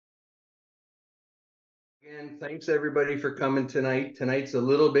Again, thanks everybody for coming tonight. Tonight's a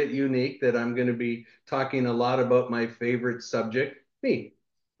little bit unique that I'm going to be talking a lot about my favorite subject, me.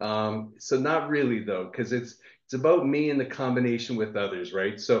 So not really though, because it's about me in the combination with others,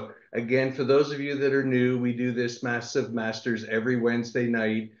 right? So again, for those of you that are new, we do this Massive Masters every Wednesday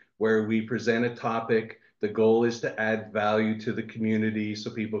night where we present a topic. The goal is to add value to the community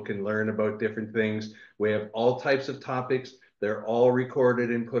so people can learn about different things. We have all types of topics. They're all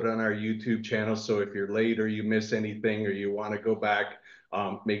recorded and put on our YouTube channel. So if you're late or you miss anything or you want to go back,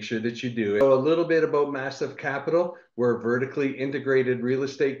 make sure that you do it. So a little bit about Massive Capital. We're a vertically integrated real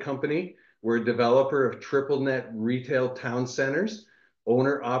estate company. We're a developer of triple net retail town centers,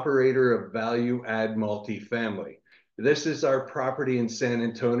 owner operator of value add multifamily. This is our property in San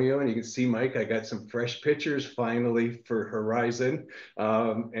Antonio. And you can see, Mike, I got some fresh pictures finally for Horizon.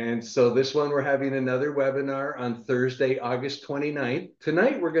 And so this one, we're having another webinar on Thursday, August 29th.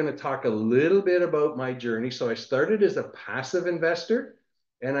 Tonight, we're going to talk a little bit about my journey. So I started as a passive investor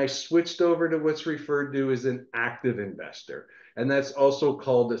and I switched over to what's referred to as an active investor. And that's also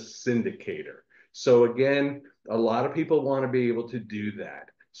called a syndicator. So again, a lot of people want to be able to do that.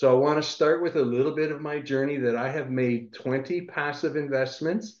 So I want to start with a little bit of my journey that I have made 20 passive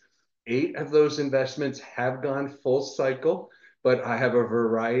investments. 8 of those investments have gone full cycle, but I have a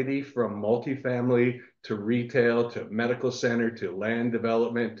variety from multifamily to retail to medical center to land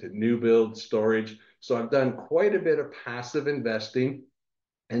development to new build storage. So I've done quite a bit of passive investing.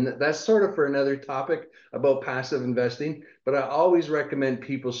 And that's sort of for another topic about passive investing. But I always recommend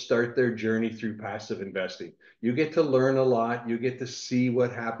people start their journey through passive investing. You get to learn a lot, you get to see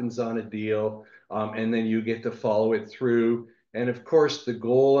what happens on a deal, and then you get to follow it through. And of course, the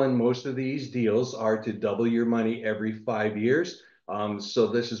goal on most of these deals are to double your money every 5 years. So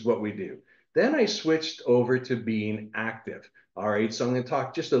this is what we do. Then I switched over to being active. All right, so I'm going to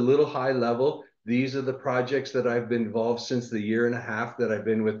talk just a little high level. These are the projects that I've been involved since the year and a half that I've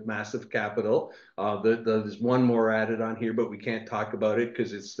been with Massive Capital. There's one more added on here, but we can't talk about it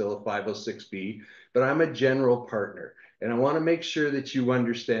because it's still a 506B. But I'm a general partner, and I want to make sure that you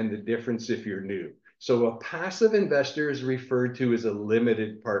understand the difference if you're new. So a passive investor is referred to as a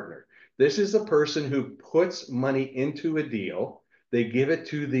limited partner. This is a person who puts money into a deal. They give it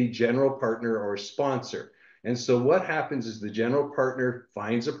to the general partner or sponsor. And so what happens is the general partner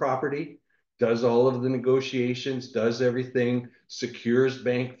finds a property, does all of the negotiations, does everything, secures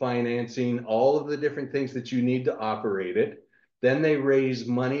bank financing, all of the different things that you need to operate it. Then they raise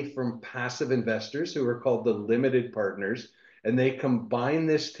money from passive investors who are called the limited partners, and they combine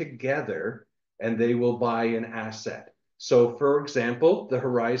this together and they will buy an asset. So, for example, the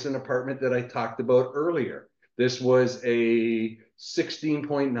Horizon apartment that I talked about earlier, this was a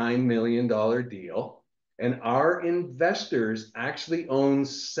 $16.9 million deal. And our investors actually own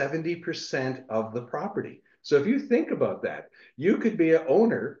 70% of the property. So if you think about that, you could be an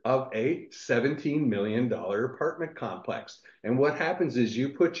owner of a $17 million apartment complex. And what happens is you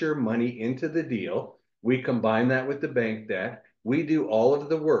put your money into the deal. We combine that with the bank debt. We do all of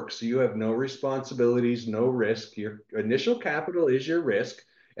the work. So you have no responsibilities, no risk. Your initial capital is your risk.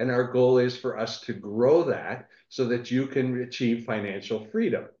 And our goal is for us to grow that so that you can achieve financial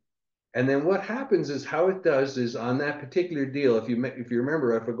freedom. And then what happens is how it does is on that particular deal, if you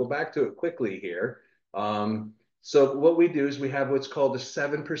remember, if I go back to it quickly here, so what we do is we have what's called a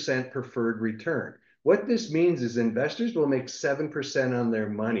 7% preferred return. What this means is investors will make 7% on their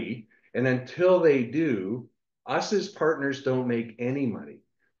money, and until they do, us as partners don't make any money.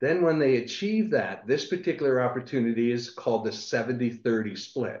 Then when they achieve that, this particular opportunity is called the 70-30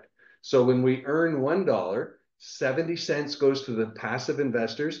 split. So when we earn $1, 70 cents goes to the passive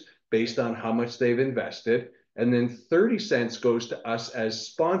investors based on how much they've invested. And then 30 cents goes to us as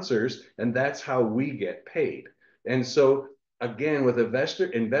sponsors, and that's how we get paid. And so, again, with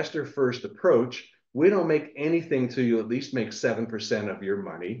investor first approach, we don't make anything till you at least make 7% of your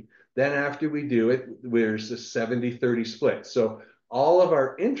money. Then, after we do it, there's a 70-30 split. So, all of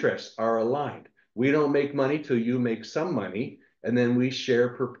our interests are aligned. We don't make money till you make some money, and then we share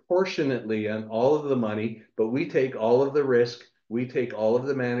proportionately on all of the money, but we take all of the risk, we take all of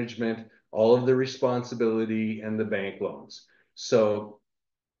the management, all of the responsibility, and the bank loans. So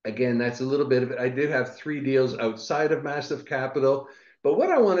again, that's a little bit of it. I did have 3 deals outside of Massive Capital, but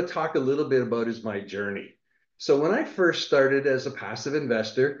what I want to talk a little bit about is my journey. So when I first started as a passive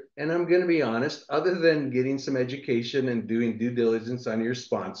investor, and I'm going to be honest, other than getting some education and doing due diligence on your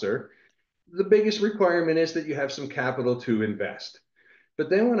sponsor, the biggest requirement is that you have some capital to invest. But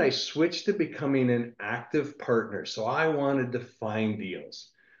then when I switched to becoming an active partner, so I wanted to find deals.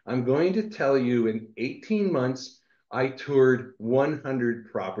 I'm going to tell you in 18 months, I toured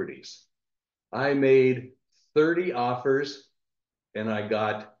 100 properties. I made 30 offers and I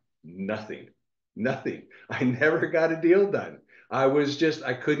got nothing. Nothing. I never got a deal done. I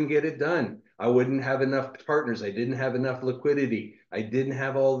couldn't get it done. I wouldn't have enough partners. I didn't have enough liquidity. I didn't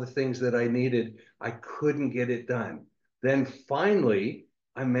have all the things that I needed. I couldn't get it done. Then finally,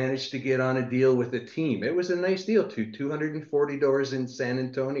 I managed to get on a deal with a team. It was a nice deal too, $240 in San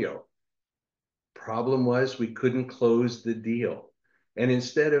Antonio. Problem was we couldn't close the deal. And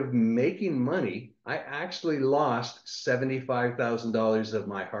instead of making money, I actually lost $75,000 of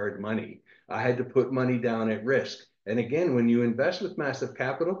my hard money. I had to put money down at risk. And again, when you invest with massive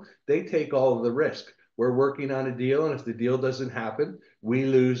capital, they take all of the risk. We're working on a deal, and if the deal doesn't happen, we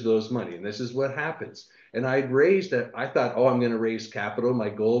lose those money. And this is what happens. And I'd raised it. I thought, oh, I'm going to raise capital. My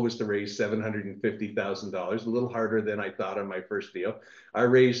goal was to raise $750,000, a little harder than I thought on my first deal. I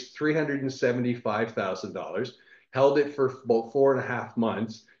raised $375,000, held it for about 4.5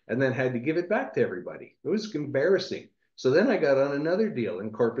 months, and then had to give it back to everybody. It was embarrassing. So then I got on another deal in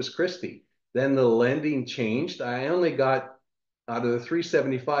Corpus Christi. Then the lending changed. I only got out of the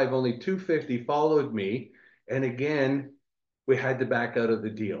 375, only 250 followed me. And again, we had to back out of the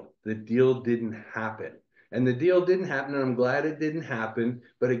deal. The deal didn't happen. And the deal didn't happen, and I'm glad it didn't happen.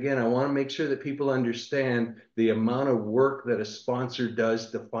 But again, I want to make sure that people understand the amount of work that a sponsor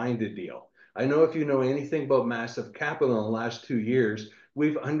does to find a deal. I know if you know anything about massive capital in the last 2 years,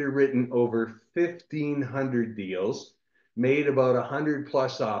 we've underwritten over 1,500 deals, made about 100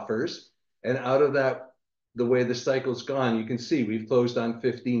 plus offers. And out of that, the way the cycle's gone, you can see we've closed on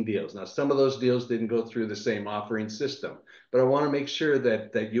 15 deals. Now, some of those deals didn't go through the same offering system, but I want to make sure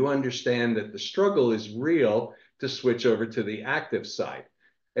that you understand that the struggle is real to switch over to the active side.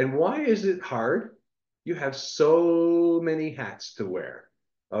 And why is it hard? You have so many hats to wear.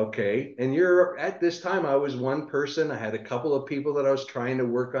 Okay. And you're at this time, I was one person. I had a couple of people that I was trying to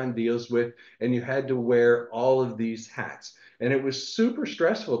work on deals with, and you had to wear all of these hats. And it was super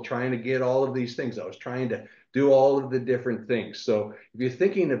stressful trying to get all of these things. I was trying to do all of the different things. So if you're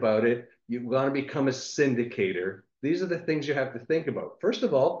thinking about it, you want to become a syndicator. These are the things you have to think about. First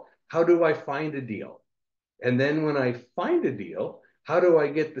of all, how do I find a deal? And then when I find a deal, how do I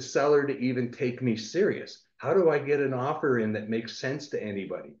get the seller to even take me serious? How do I get an offer in that makes sense to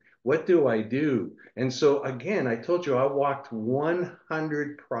anybody? What do I do? And so again, I told you I walked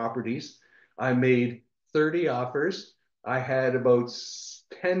 100 properties. I made 30 offers. I had about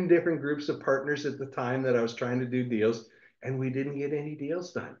 10 different groups of partners at the time that I was trying to do deals, and we didn't get any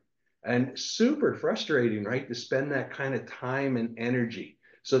deals done. And super frustrating, right? To spend that kind of time and energy.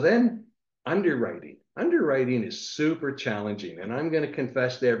 So then underwriting. Underwriting is super challenging. And I'm going to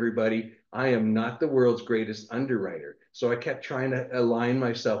confess to everybody, I am not the world's greatest underwriter. So I kept trying to align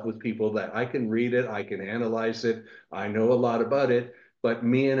myself with people that I can read it, I can analyze it, I know a lot about it, but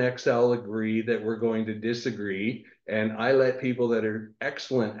me and Excel agree that we're going to disagree. And I let people that are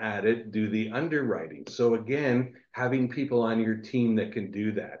excellent at it do the underwriting. So again, having people on your team that can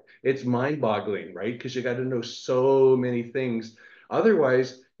do that. It's mind-boggling, right? Because you got to know so many things.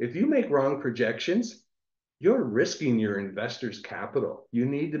 Otherwise, if you make wrong projections, you're risking your investors' capital. You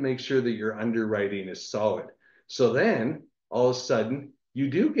need to make sure that your underwriting is solid. So then all of a sudden you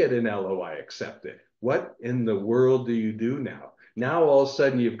do get an LOI accepted. What in the world do you do now? Now all of a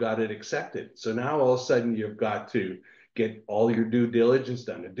sudden you've got it accepted. So now all of a sudden you've got to get all your due diligence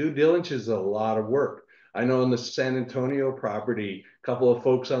done. And due diligence is a lot of work. I know in the San Antonio property, a couple of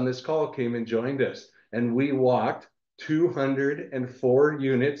folks on this call came and joined us, and we walked 204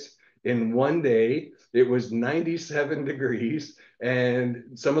 units in one day. It was 97 degrees, and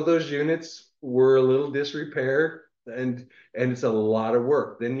some of those units were a little disrepair, and it's a lot of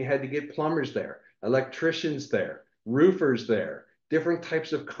work. Then you had to get plumbers there, electricians there, roofers there, different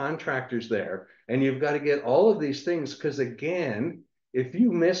types of contractors there, and you've got to get all of these things, because again, if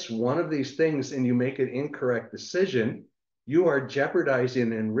you miss one of these things and you make an incorrect decision, you are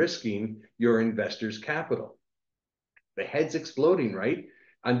jeopardizing and risking your investors' capital. The head's exploding, right?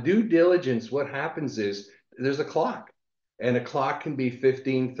 On due diligence, what happens is there's a clock, and a clock can be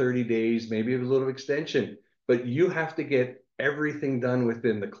 15, 30 days, maybe a little extension, but you have to get everything done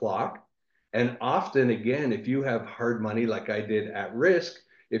within the clock. And often, again, if you have hard money like I did at risk,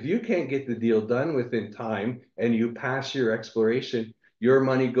 if you can't get the deal done within time and you pass your exploration, your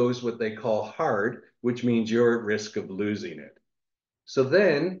money goes what they call hard, which means you're at risk of losing it. So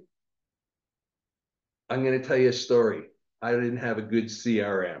then I'm going to tell you a story. I didn't have a good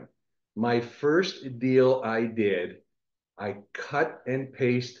CRM. My first deal I did, I cut and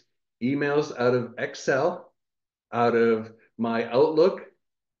paste emails out of Excel, out of my Outlook,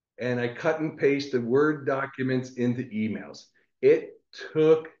 and I cut and paste the Word documents into emails. It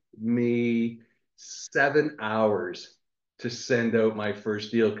took me 7 hours to send out my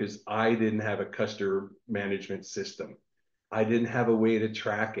first deal because I didn't have a customer management system. I didn't have a way to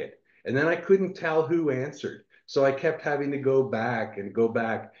track it. And then I couldn't tell who answered. So I kept having to go back and go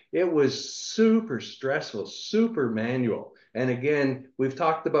back. It was super stressful, super manual. And again, we've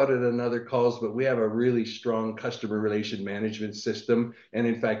talked about it in other calls, but we have a really strong customer relation management system. And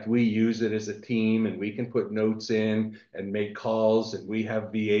in fact, we use it as a team and we can put notes in and make calls. And we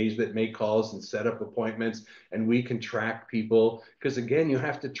have VAs that make calls and set up appointments and we can track people. Because again, you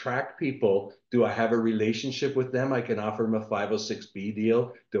have to track people. Do I have a relationship with them? I can offer them a 506B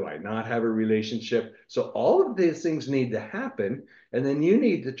deal. Do I not have a relationship? So all of these things need to happen. And then you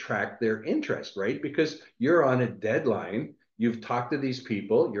need to track their interest, right? Because you're on a deadline. You've talked to these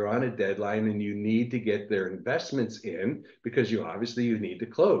people, you're on a deadline, and you need to get their investments in because you obviously you need to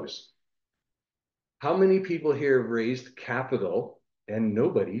close. How many people here have raised capital and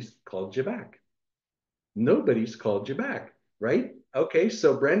nobody's called you back? Nobody's called you back, right? Okay,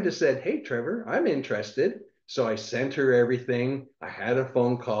 so Brenda said, hey, Trevor, I'm interested. So I sent her everything. I had a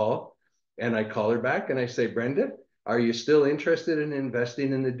phone call and I call her back and I say, Brenda, are you still interested in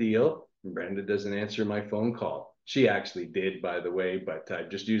investing in the deal? And Brenda doesn't answer my phone call. She actually did, by the way, but I'm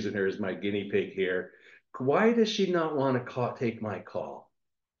just using her as my guinea pig here. Why does she not want to take my call?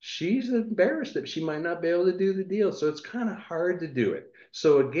 She's embarrassed that she might not be able to do the deal. So it's kind of hard to do it.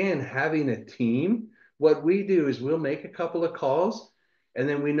 So again, having a team, what we do is we'll make a couple of calls and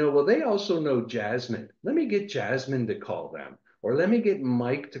then we know, well, they also know Jasmine. Let me get Jasmine to call them, or let me get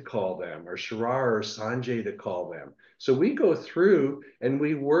Mike to call them, or Sharar or Sanjay to call them. So we go through and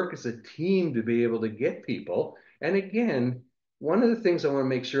we work as a team to be able to get people. And again, one of the things I want to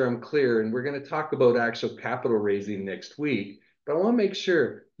make sure I'm clear, and we're going to talk about actual capital raising next week, but I want to make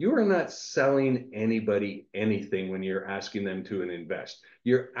sure you are not selling anybody anything when you're asking them to invest.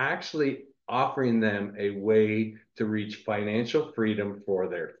 You're actually offering them a way to reach financial freedom for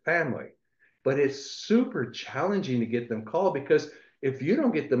their family. But it's super challenging to get them called because if you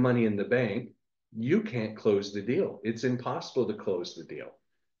don't get the money in the bank, you can't close the deal. It's impossible to close the deal.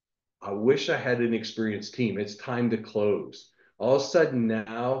 I wish I had an experienced team. It's time to close. All of a sudden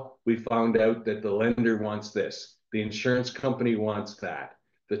now we found out that the lender wants this. The insurance company wants that.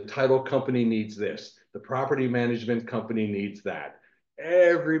 The title company needs this. The property management company needs that.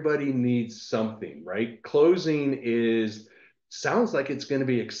 Everybody needs something, right? Closing is sounds like it's going to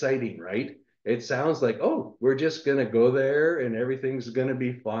be exciting, right? It sounds like, oh, we're just going to go there and everything's going to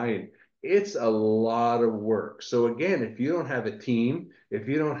be fine. It's a lot of work. So again, if you don't have a team, if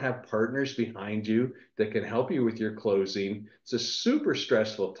you don't have partners behind you that can help you with your closing, it's a super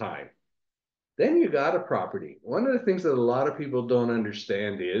stressful time. Then you got a property. One of the things that a lot of people don't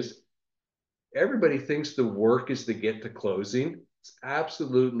understand is everybody thinks the work is to get to closing. It's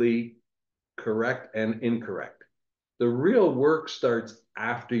absolutely correct and incorrect. The real work starts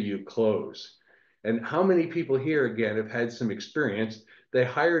after you close. And how many people here, again, have had some experience? They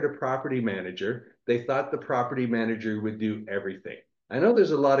hired a property manager. They thought the property manager would do everything. I know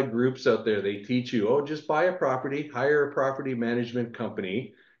there's a lot of groups out there. They teach you, oh, just buy a property, hire a property management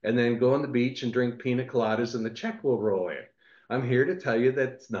company, and then go on the beach and drink pina coladas and the check will roll in. I'm here to tell you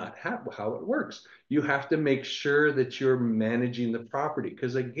that's not how it works. You have to make sure that you're managing the property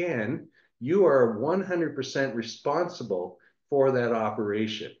because, again, you are 100% responsible for that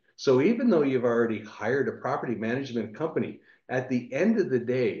operation. So even though you've already hired a property management company, at the end of the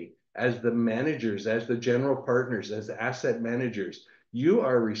day, as the managers, as the general partners, as the asset managers, you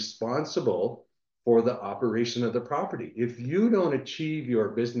are responsible for the operation of the property. If you don't achieve your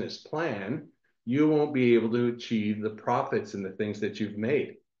business plan, you won't be able to achieve the profits and the things that you've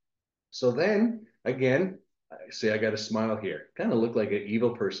made. So then again, see, I got a smile here. Kind of look like an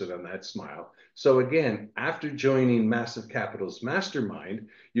evil person on that smile. So again, after joining Massive Capital's mastermind,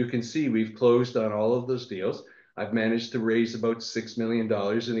 you can see we've closed on all of those deals. I've managed to raise about $6 million.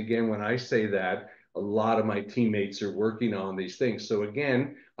 And again, when I say that, a lot of my teammates are working on these things. So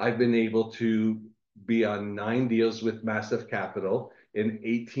again, I've been able to be on 9 deals with Massive Capital in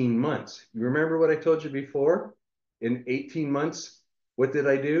 18 months. You remember what I told you before? In 18 months, what did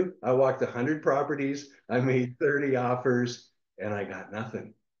I do? I walked 100 properties, I made 30 offers, and I got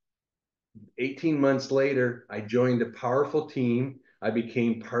nothing. 18 months later, I joined a powerful team. I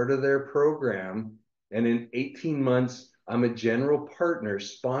became part of their program. And in 18 months, I'm a general partner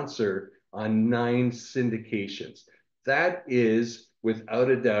sponsor on 9 syndications. That is, without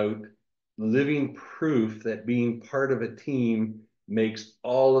a doubt, living proof that being part of a team makes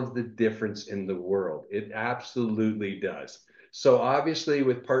all of the difference in the world. It absolutely does. So obviously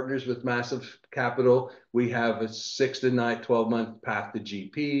with partners with massive capital, we have a 6 to 12 month path to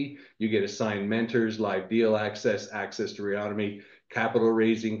GP. You get assigned mentors, live deal access, access to Reonomy, capital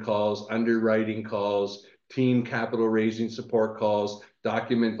raising calls, underwriting calls, team capital raising support calls,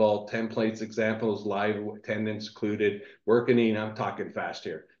 document vault templates, examples, live attendance included, working, I'm talking fast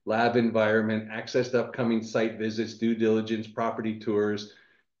here, lab environment, access to upcoming site visits, due diligence, property tours,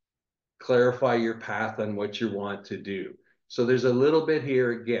 clarify your path on what you want to do. So there's a little bit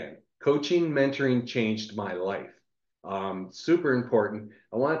here again. Coaching, mentoring changed my life. Super important.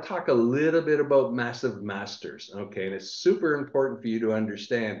 I want to talk a little bit about massive masters. Okay. And it's super important for you to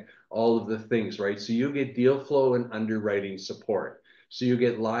understand all of the things, right? So you get deal flow and underwriting support. So you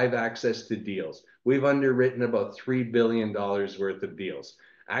get live access to deals. We've underwritten about $3 billion worth of deals.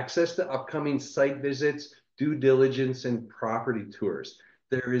 Access to upcoming site visits, due diligence, and property tours.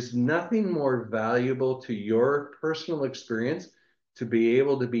 There is nothing more valuable to your personal experience to be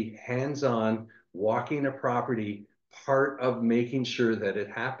able to be hands-on, walking a property, part of making sure that it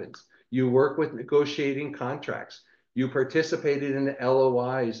happens. You work with negotiating contracts. You participated in the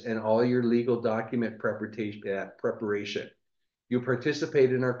LOIs and all your legal document preparation. You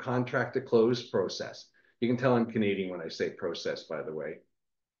participate in our contract to close process. You can tell I'm Canadian when I say process, by the way.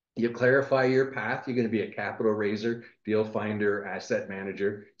 You clarify your path. You're going to be a capital raiser, deal finder, asset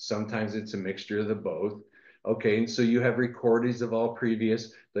manager. Sometimes it's a mixture of the both. Okay, and so you have recordings of all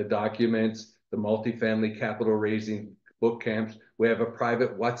previous, the documents, the multifamily capital raising book camps. We have a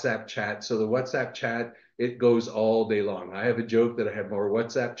private WhatsApp chat. So the WhatsApp chat, it goes all day long. I have a joke that I have more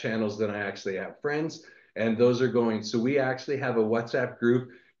WhatsApp channels than I actually have friends, and those are going. So we actually have a WhatsApp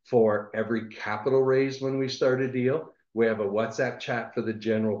group for every capital raise when we start a deal. We have a WhatsApp chat for the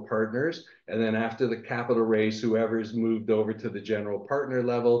general partners. And then after the capital raise, whoever's moved over to the general partner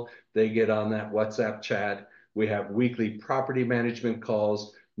level, they get on that WhatsApp chat. We have weekly property management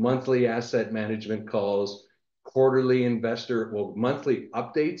calls, monthly asset management calls, quarterly investor, well, monthly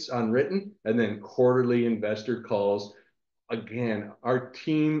updates on written, and then quarterly investor calls. Again, our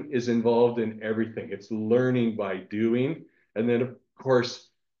team is involved in everything. It's learning by doing. And then, of course,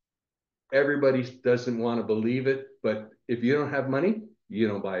 everybody doesn't want to believe it, but if you don't have money, you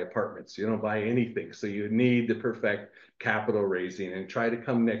don't buy apartments, you don't buy anything. So you need to perfect capital raising, and try to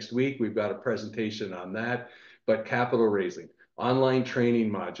come next week. We've got a presentation on that, but capital raising, online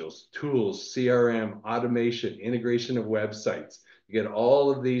training modules, tools, CRM, automation, integration of websites. You get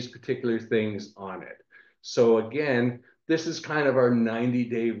all of these particular things on it. So again, this is kind of our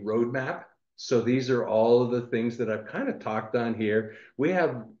 90-day roadmap. So these are all of the things that I've kind of talked on here. We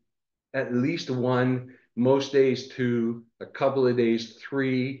have at least one, most days two, a couple of days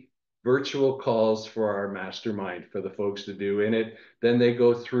three virtual calls for our mastermind for the folks to do in it. Then they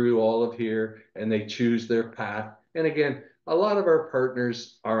go through all of here and they choose their path. And again, a lot of our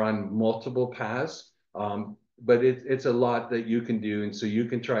partners are on multiple paths, but it's a lot that you can do. And so you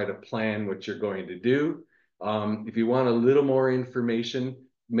can try to plan what you're going to do. If you want a little more information,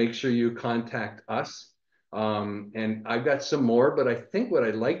 make sure you contact us. And I've got some more, but I think what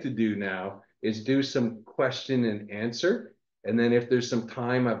I'd like to do now is do some question and answer. And then if there's some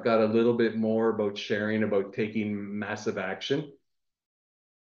time, I've got a little bit more about sharing about taking massive action.